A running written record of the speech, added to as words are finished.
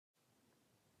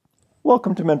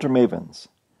Welcome to Mentor Mavens.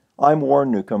 I'm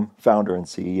Warren Newcomb, founder and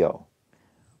CEO.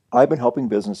 I've been helping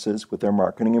businesses with their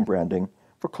marketing and branding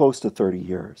for close to 30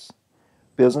 years.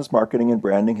 Business marketing and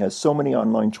branding has so many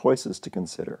online choices to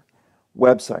consider: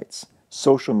 websites,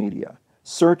 social media,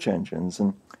 search engines,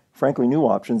 and frankly new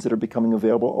options that are becoming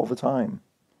available all the time.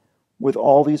 With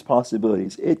all these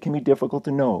possibilities, it can be difficult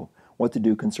to know what to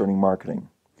do concerning marketing.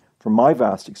 From my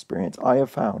vast experience, I have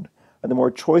found that the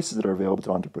more choices that are available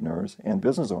to entrepreneurs and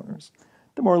business owners,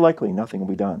 the more likely nothing will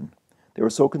be done. They were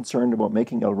so concerned about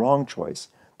making a wrong choice,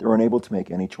 they were unable to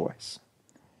make any choice.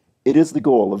 It is the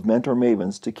goal of Mentor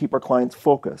Mavens to keep our clients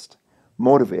focused,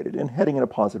 motivated, and heading in a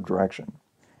positive direction.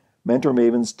 Mentor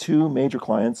Mavens' two major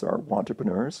clients are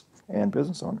entrepreneurs and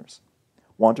business owners.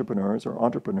 Entrepreneurs are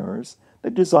entrepreneurs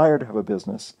that desire to have a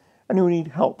business and who need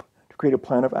help to create a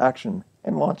plan of action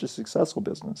and launch a successful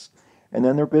business. And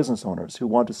then they're business owners who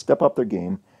want to step up their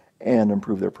game and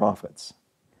improve their profits.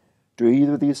 Do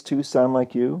either of these two sound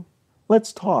like you?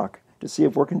 Let's talk to see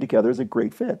if working together is a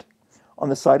great fit. On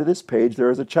the side of this page, there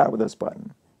is a Chat with Us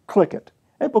button. Click it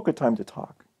and book a time to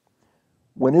talk.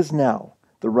 When is now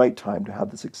the right time to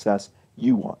have the success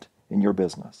you want in your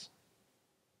business?